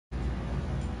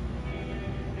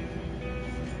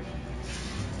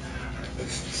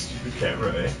Good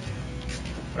camera, eh?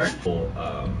 Alright. Cool.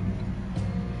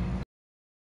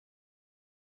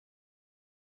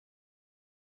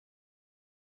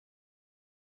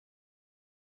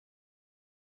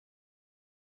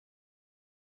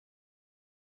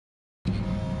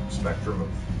 Spectrum of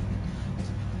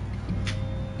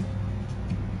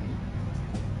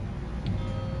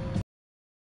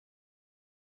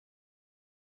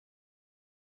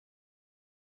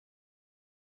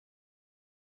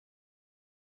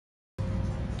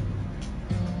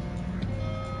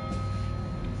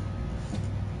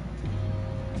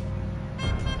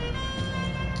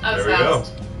there we go.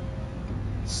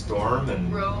 Storm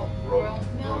and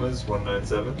Roma's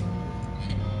 197.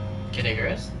 Can I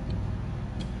guess?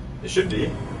 It should be.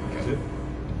 Okay.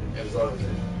 As long as it.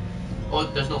 Oh,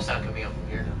 there's no sound coming out from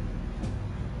here now.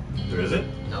 There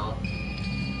isn't? No.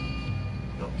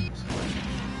 Nope.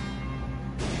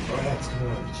 Oh yeah, it's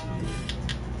coming out of the TV.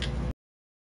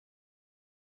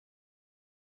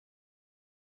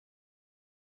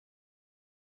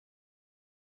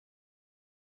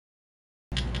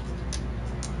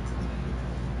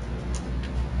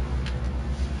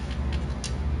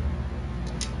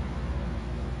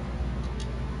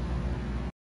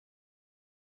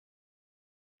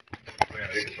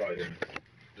 I think it's probably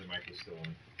the mic is still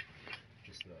on.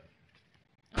 Just that.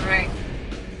 Alright.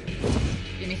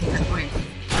 Give me some points.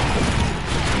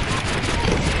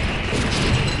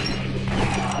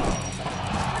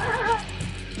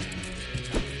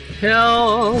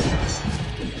 Help!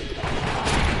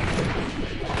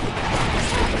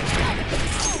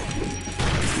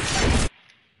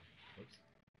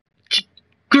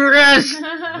 Chris!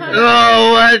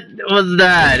 Oh, what was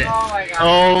that? Oh my god.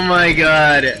 Oh my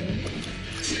god.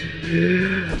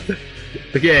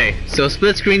 Okay, so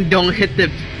split screen, don't hit the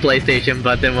PlayStation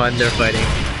button when they're fighting.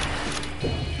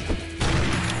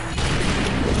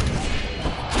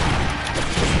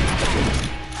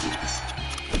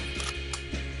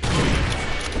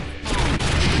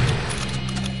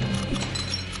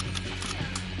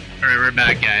 Alright, we're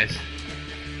back, guys.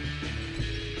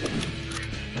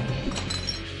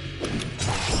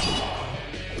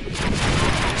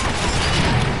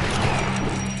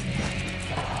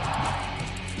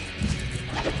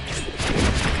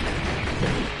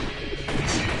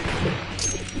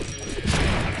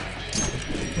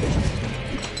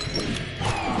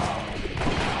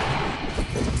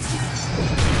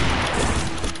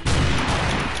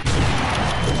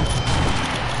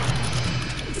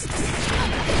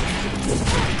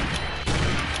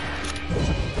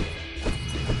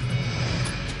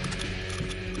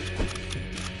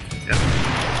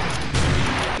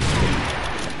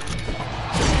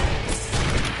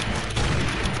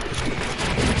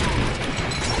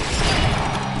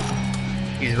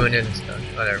 He's wounded and stunned,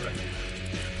 whatever.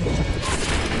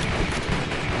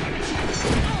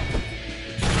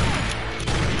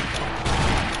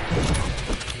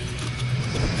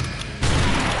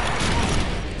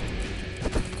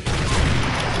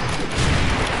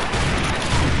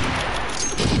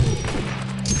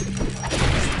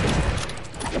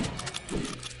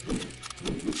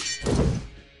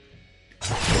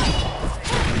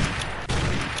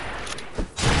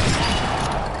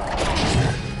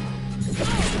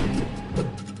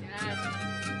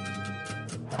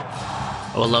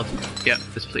 I would love, yeah,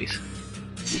 this please.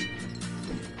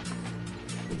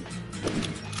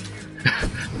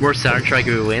 More soundtrack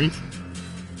we wins.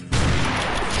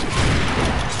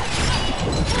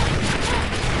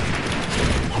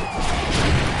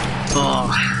 Oh,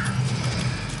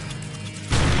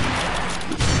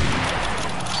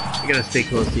 I gotta stay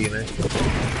close to you, man.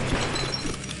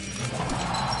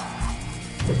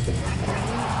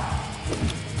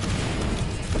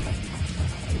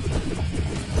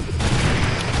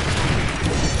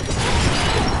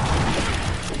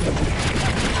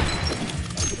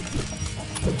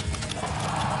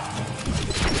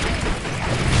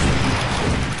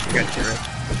 Got you, right?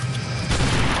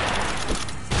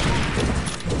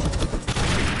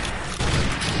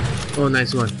 Oh,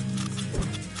 nice one.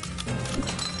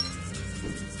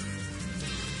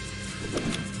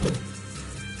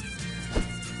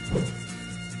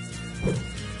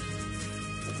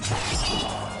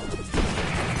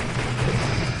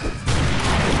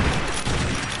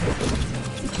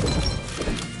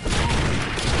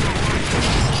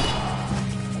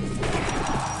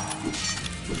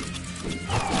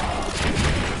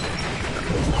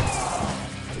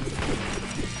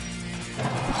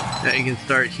 Now you can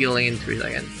start healing in 3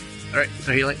 seconds. Alright,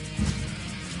 start healing.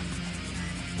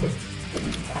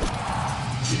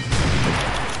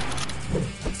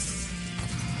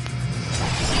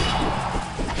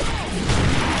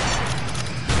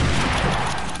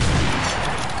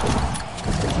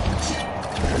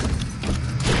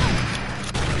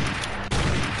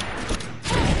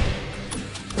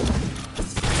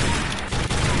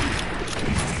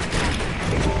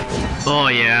 Oh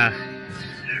yeah.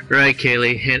 Right,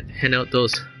 Kaylee. Hand out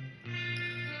those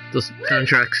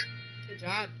soundtracks. Good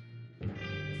job.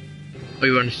 Oh,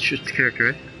 you want to choose the character,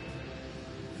 right?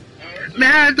 I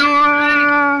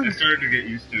Mador! started to get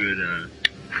used to it.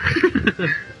 I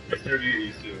started to get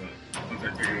used to it once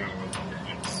I figured out what was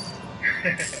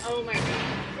different. Oh my god.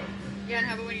 Yeah, and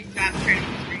how about when you stop turning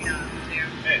the screen on too?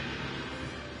 Hey.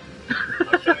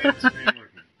 I'll show you the screen working.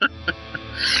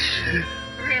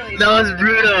 Really? That was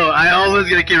brutal. I almost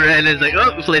gonna keep it and it's like,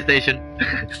 oh, PlayStation.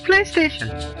 PlayStation.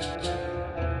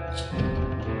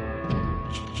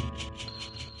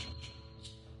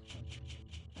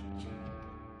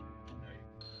 I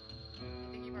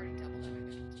think you've already doubled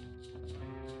everything.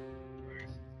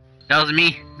 That was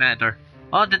me, Mador.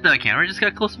 Oh, did the camera just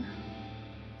get closer? I think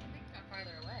it got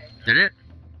farther away. Did it?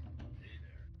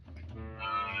 Do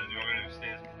you want me to stay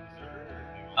as a dessert, or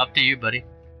do you want Up to you, buddy.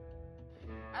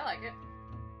 I like it.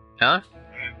 Huh?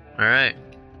 Alright.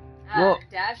 Whoa.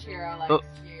 Dash Hero likes Oh.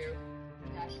 you.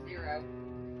 Dash Zero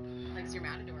likes your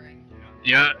Matadoring.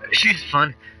 Yeah, she's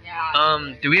fun.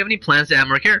 Yeah. Do we have any plans to add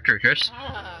more character, Chris?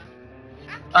 Ah.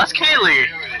 Ask Kaylee!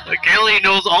 Kaylee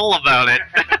knows all about it.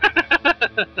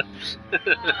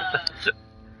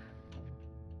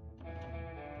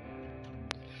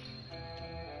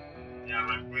 Yeah,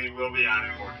 but we will be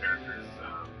adding more characters.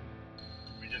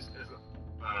 We just, as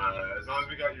long as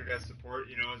we got your guys' support,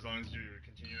 you know, as long as you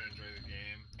continue to enjoy the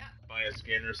game, Yeah. buy a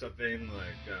skin or something,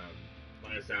 like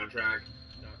buy a soundtrack,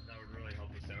 that would really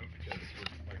help us out because,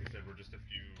 like I said, we're just a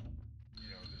few, you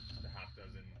know, there's just a half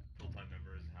dozen full-time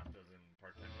members, half dozen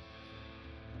part-time members,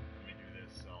 and we do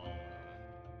this all,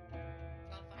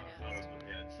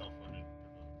 yeah, it's self-funded.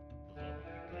 The whole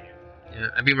game. Yeah,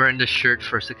 I've been wearing this shirt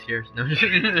for 6 years. No.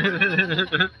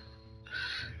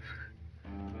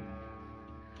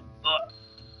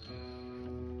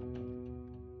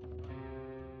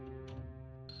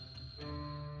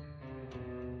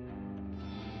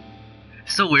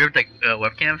 So weird, like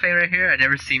webcam thing right here. I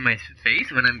never see my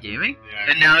face when I'm gaming,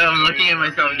 Yeah, and now I'm looking at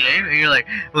myself game, and you're like,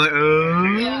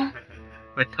 Yeah.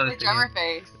 my tongue's The drummer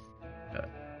face.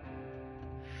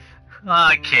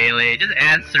 Ah, Kaylee, just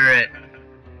answer it.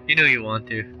 You know you want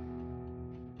to.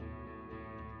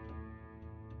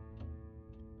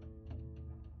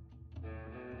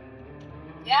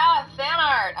 Yeah, fan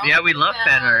art. I Yeah, wanna we see love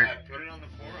fan art. Yeah, put it on the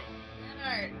forum.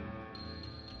 Fan art.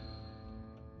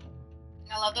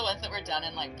 I love the ones that were done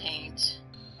in like paint.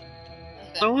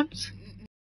 Someone's?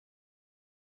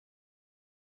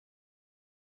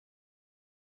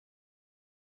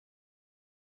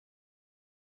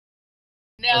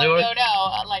 No, Other ones?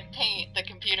 no, like paint, the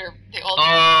computer, the old.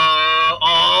 Yeah,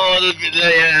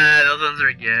 those ones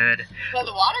are good. Well,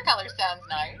 the watercolor sounds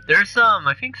nice. There's some,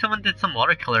 I think someone did some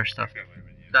watercolor stuff.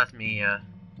 That's me, yeah.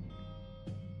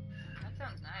 That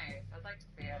sounds nice. I'd like to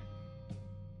see it.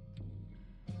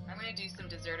 I'm gonna do some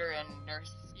deserter and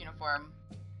nurse uniform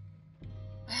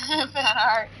fan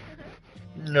art.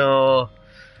 No.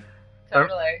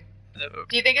 Totally.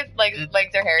 Do you think it's like his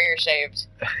legs are hairy or shaved?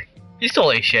 He's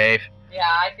totally shaved. Yeah,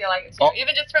 I feel like it too. Oh.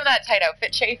 Even just from that tight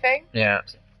outfit chafing. Yeah.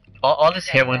 All this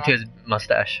hair went to his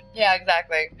mustache Yeah,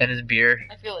 exactly. and his beard.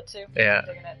 I feel it too. Yeah. I'm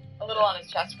digging it. A little on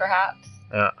his chest, perhaps.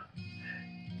 Yeah.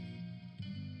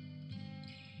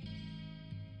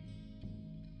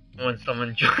 When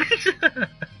someone joins.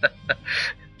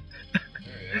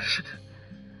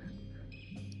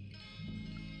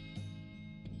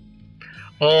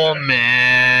 Oh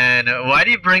man, why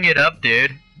do you bring it up,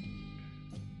 dude?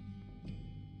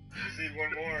 Just need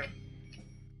one more.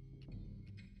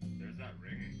 There's that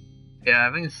ringing. Yeah,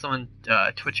 I think it's someone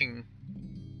twitching.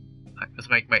 That's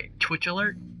my Twitch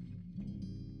alert.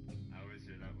 I always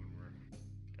hear that when we're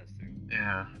testing.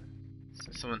 Yeah.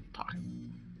 So someone talk.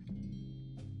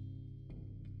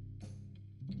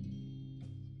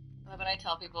 Love when I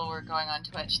tell people we're going on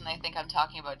Twitch and they think I'm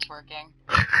talking about twerking.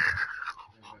 Someone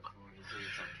just said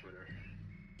it's on Twitter.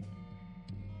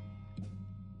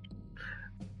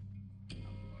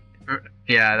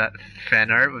 Yeah, that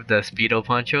fan art with the Speedo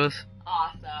ponchos.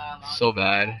 Awesome. So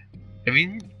bad. Have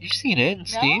you seen it in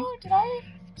Steam? No, did I?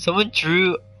 Someone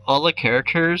drew all the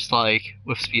characters like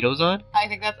with Speedos on. I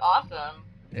think that's awesome.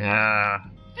 Yeah.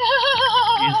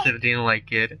 You didn't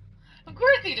like it. Of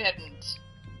course he didn't.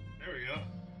 There we go.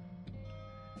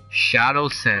 Shadow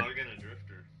Scent. Dog and a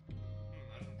drifter.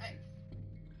 Nice.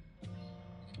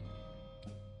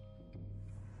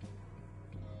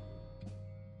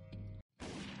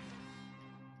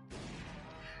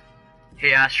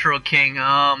 Hey Astro King,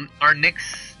 our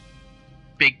next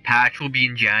big patch will be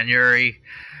in January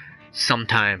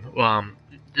sometime.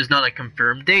 There's not a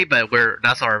confirmed date, but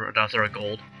that's our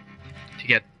goal to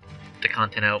get the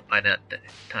content out by that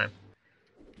time.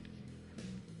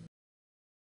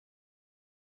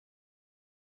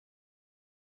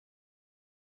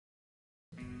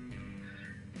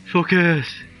 Focus!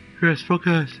 Chris,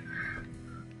 focus!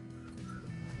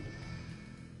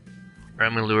 Or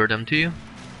I'm gonna lure them to you.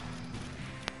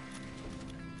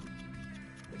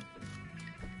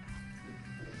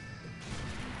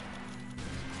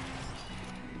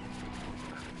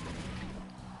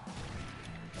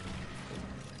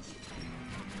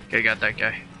 Okay, got that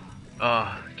guy.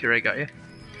 Oh, Kid Red got you.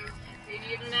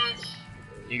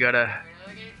 You got a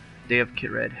Day of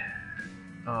Kid Red.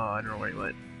 Oh, I don't know where he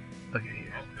went. Okay,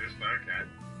 here. Oh, there's Firecat.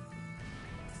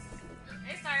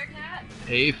 Hey, Firecat.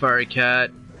 Hey,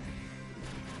 Firecat.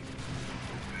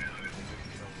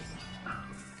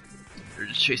 They're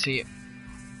just chasing you.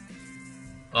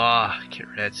 Ah, Kid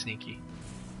Red, sneaky.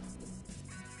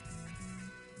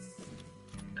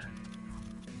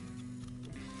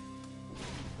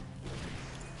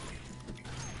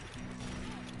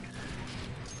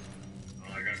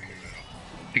 Oh, I got Kid Red.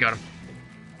 I got him.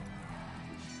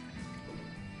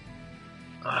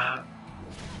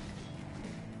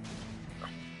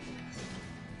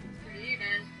 Pretty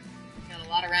even. Got a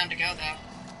lot around to go, though.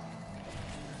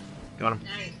 Got him.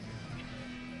 Nice.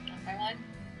 One by one.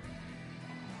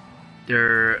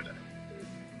 They're...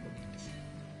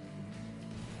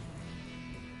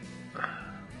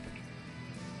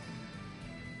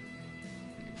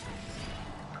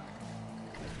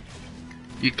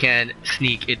 You can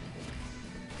sneak it.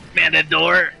 Man, the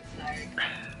door! Sorry.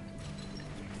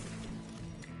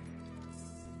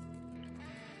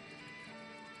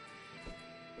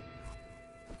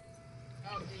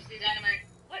 Oh, did you see Dynamite?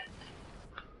 What?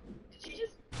 Did she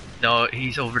just... No,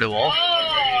 he's over the wall.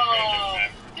 Oh!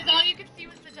 Because all you could see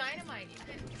was the dynamite. You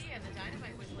couldn't see it. The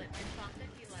dynamite was lit. I thought that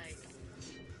he, like,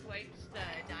 swiped the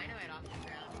dynamite off the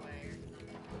ground away or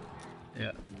something.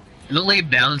 Yeah. It looked like it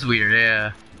bounced weird,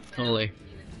 yeah. Totally.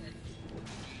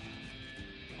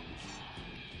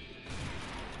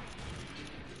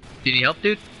 Do you need help,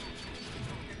 dude?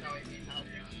 There's always need help.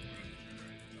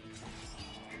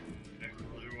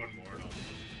 I'll do one more and I'll...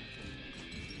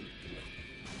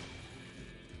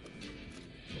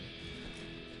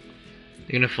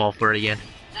 You're gonna fall for it again.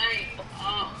 Nice.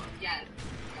 Oh, yes.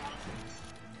 Got it.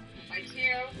 By 2,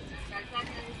 5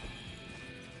 seconds.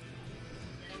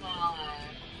 And I'll,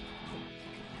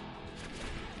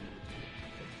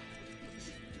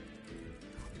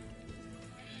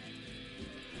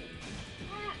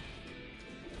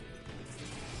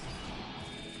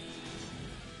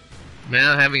 Man,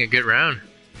 I'm having a good round.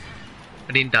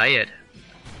 I didn't die yet.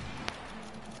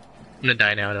 I'm gonna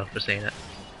die now though for saying that.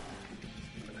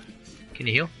 Can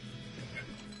you heal?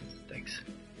 Thanks.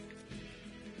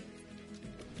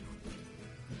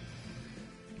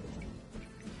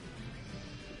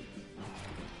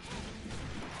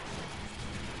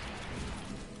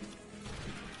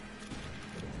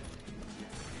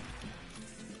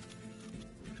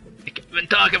 I can't even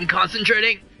talk, I'm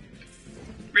concentrating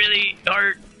really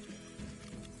hard.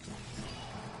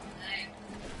 nice.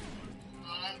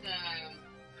 Awesome.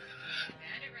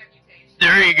 Bandit reputation.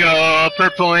 There you go, per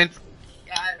points.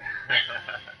 Got it. I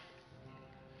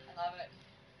love it.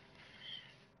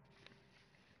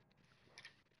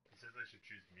 It says I should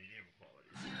choose medium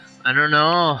quality. I don't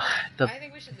know. I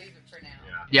think we should leave it for now.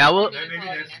 Yeah. Yeah, well, Maybe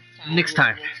Maybe next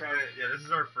time. We'll try it. Yeah, this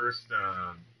is our first.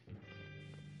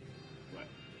 What?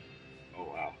 Oh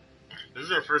wow. This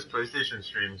is our first PlayStation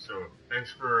stream, so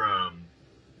thanks for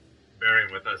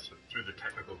bearing with us through the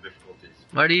technical difficulties.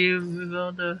 Why do you move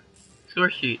on the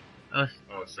source sheet? Oh,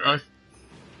 sorry.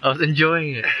 I was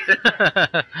enjoying it. Alright,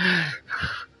 let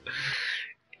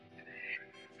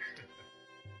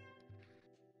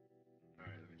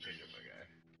me change up my guy.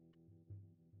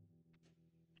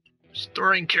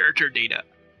 Storing character data.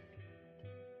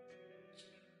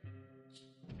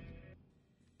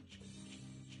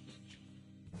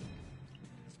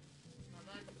 Love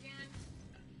us again.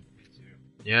 Me too.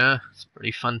 Yeah, it's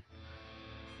pretty fun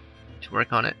to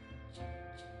work on it.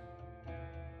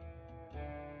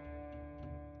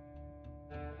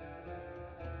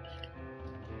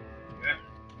 Yeah,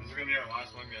 this is gonna be our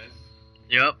last one, guys.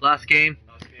 Yep, last game.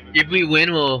 Last game. If we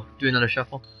win, we'll do another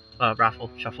shuffle. Raffle,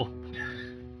 shuffle.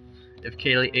 If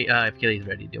Kaylee's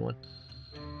ready, do one.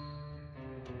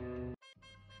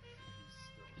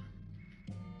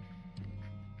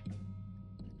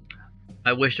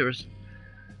 I wish there was.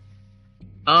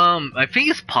 I think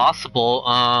it's possible.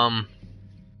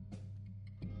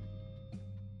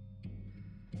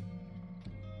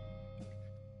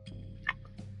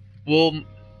 Well,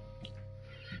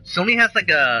 Sony has like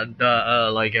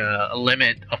a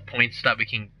limit of points that we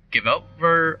can give out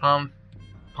for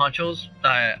ponchos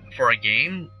for a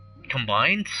game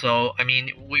combined. So I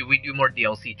mean, we do more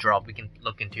DLC drop. We can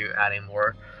look into adding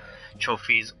more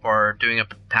trophies or doing a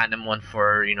tandem one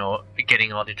for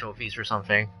getting all the trophies or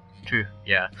something. True.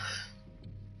 Yeah.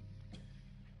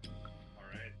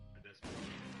 Alright, I guess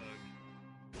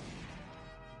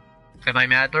Am I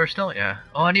mad or still? Yeah.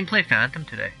 Oh, I didn't play Phantom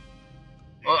today.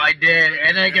 Oh, I did,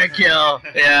 and I got killed.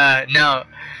 Yeah. No.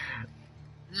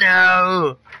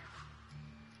 No.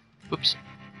 Oops.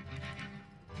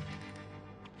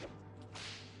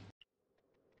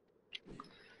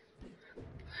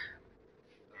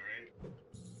 Alright.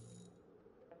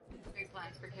 Big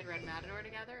plans for Kid Red Matador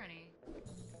together? Any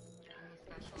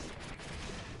special?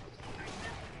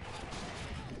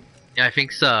 Yeah, I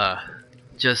think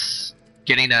just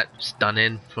getting that stun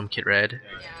in from Kid Red.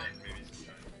 Yeah. Maybe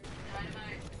sometime.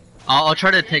 Dynamite. I'll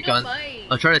try to take on. Dynamite.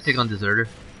 I'll try to take on Deserter.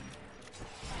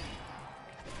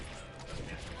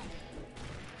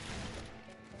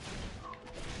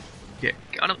 Yeah,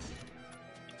 got him.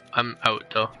 I'm out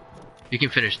though. You can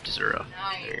finish Deserter.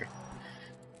 Nice. There.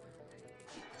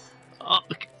 Oh,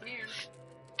 Weird.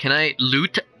 can I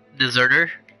loot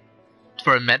Deserter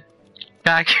for a med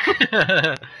pack?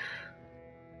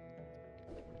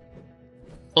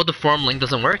 Oh, the forum link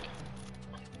doesn't work?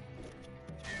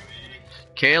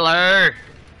 Kaylor!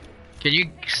 Can you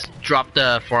drop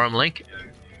the forum link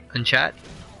in chat?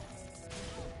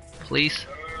 Please?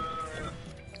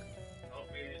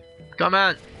 Help me. Come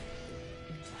on!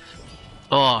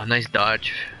 Oh, nice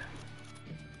dodge.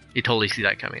 You totally see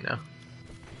that coming now.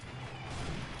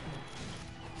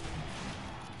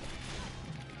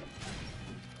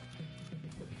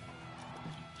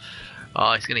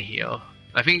 Oh, he's gonna heal.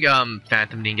 I think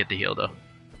Phantom didn't get the heal though.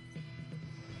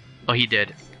 Oh, he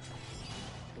did.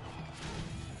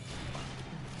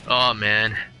 Oh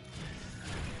man.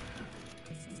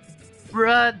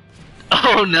 Run!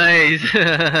 Oh, nice.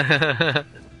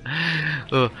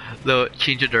 Oh, so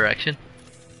change of direction.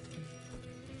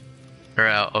 Or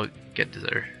I'll get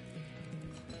Deserter.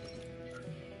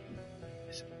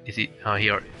 Is he? Oh, he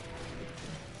already.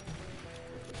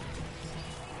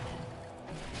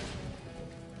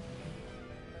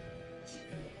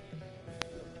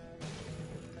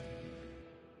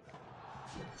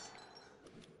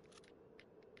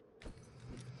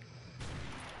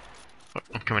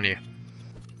 I'm coming to you.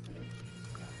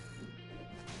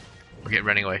 Okay,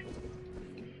 running away.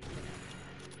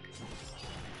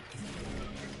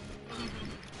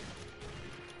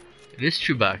 It is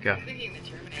Chewbacca. Thinking the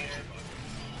Terminator.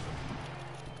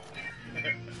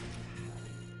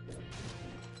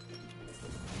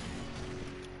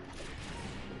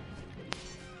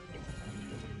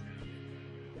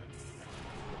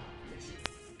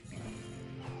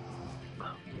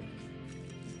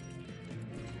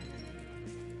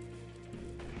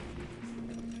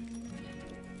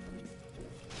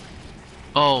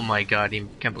 Oh my god, I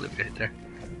can't believe I hit there.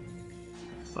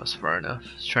 That was far enough.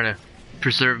 Just trying to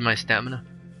preserve my stamina.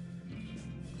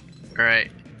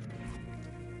 Alright.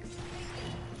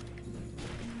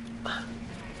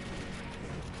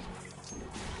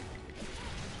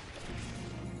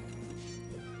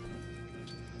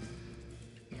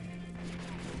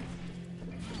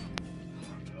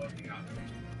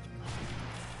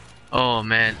 Oh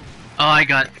man. Oh, I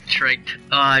got tricked.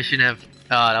 Oh, I shouldn't have.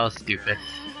 Oh, that was stupid.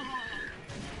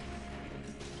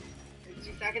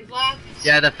 60 seconds left.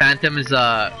 Yeah, the Phantom is,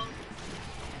 got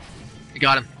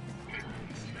him.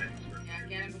 Yeah,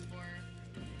 get him before.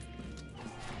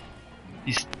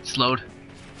 He's slowed.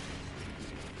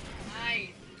 Nice.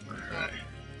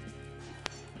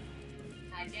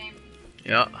 Side game.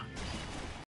 Yeah.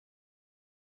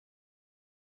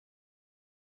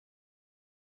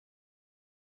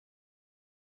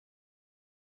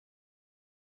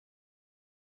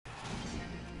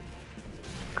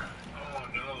 Oh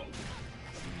no.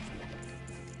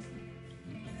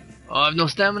 Oh, I have no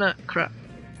stamina. Crap.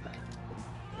 Get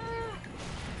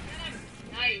him.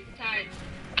 Nice. Tied.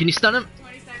 Can you stun him?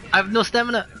 20 seconds. I have no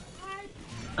stamina. Nice.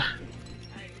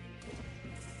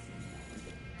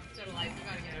 Still alive. We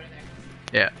gotta get out of there.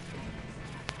 Yeah.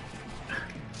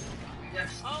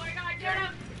 Oh my god, get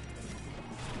him!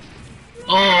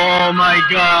 Oh my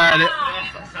god.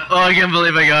 Oh, I can't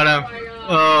believe I got him. Oh my god.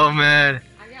 Oh man.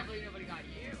 I can't believe nobody got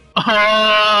you.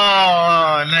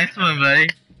 Oh, nice one, buddy.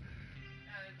 That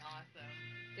was awesome.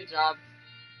 Good job.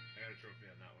 I got a trophy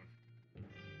on that one.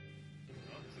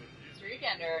 Oh, so you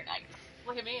Streakender. Nice.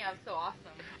 Look at me, I'm so awesome.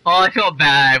 Oh, I feel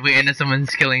bad. We ended someone's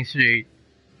killing streak.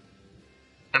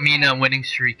 I mean, winning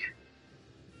streak.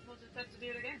 We'll just have to do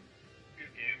it again.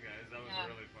 good game, guys. That was Yeah. a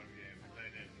really fun game. I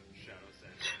played in Shadow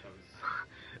Sense. That was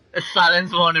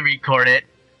Silence want to record it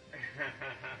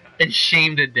and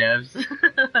shame the devs.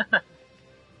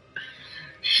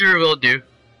 Sure, will do.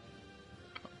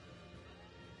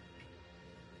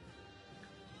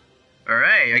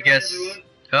 Alright, I Alright, guess. everyone.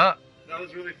 Huh? That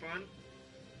was really fun.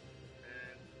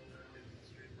 And is the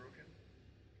stream broken?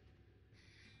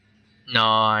 No,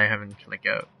 I haven't clicked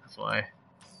out. That's why.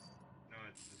 No,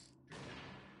 it's just.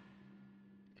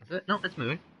 Is it? No, it's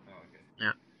moving. Oh, okay.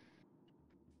 Yeah.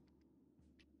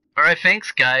 Alright,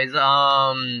 thanks, guys.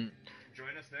 Join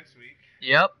us next week.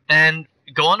 Yep, and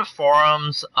go on the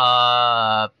forums.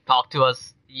 Talk to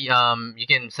us. You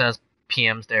can send us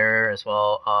PMs there as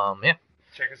well. Yeah.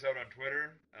 Check us out on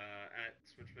Twitter at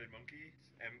Switchblade Monkey,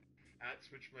 at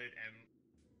Switchblade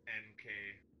MNKYS,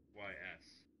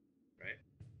 right?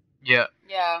 Yeah.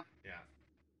 Yeah. Yeah.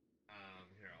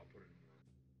 Here, I'll put it in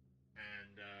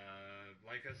the. And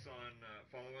like us on,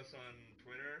 follow us on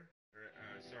Twitter, or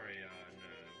sorry, on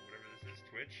whatever this is,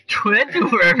 Twitch.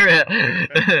 Twitter.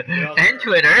 And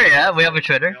Twitter, yeah, we have a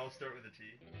Twitter. They all start with a T.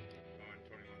 Oh, and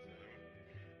 21's another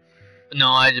one. No,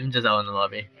 I'm just out in the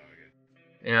lobby. Oh,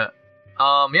 okay. Yeah.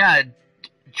 Yeah,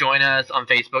 join us on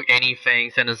Facebook,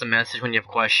 anything, send us a message when you have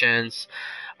questions.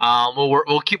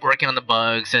 We'll keep working on the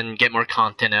bugs and get more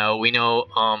content out. We know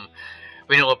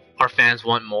our fans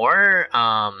want more.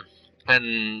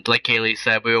 And like Kaylee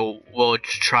said, we'll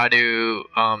try to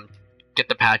get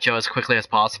the patch out as quickly as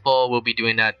possible. We'll be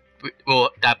doing that.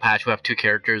 That patch will have 2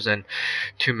 characters and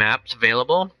 2 maps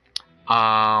available.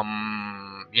 Yeah.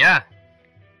 Yeah,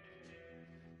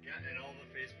 and all the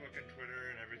Facebook and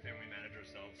Twitter and everything we manage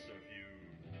ourselves, so if you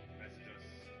message us,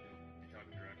 you'll be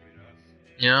talking directly to us.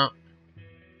 Yeah.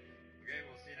 Okay,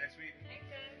 we'll see you next week. Thanks,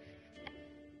 guys.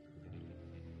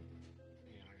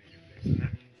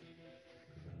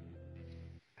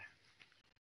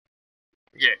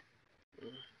 Yeah.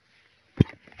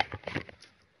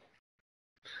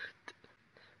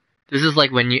 This is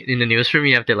like when you in the newsroom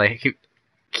you have to like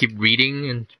keep reading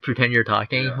and pretend you're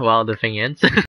talking Yeah. while the thing ends.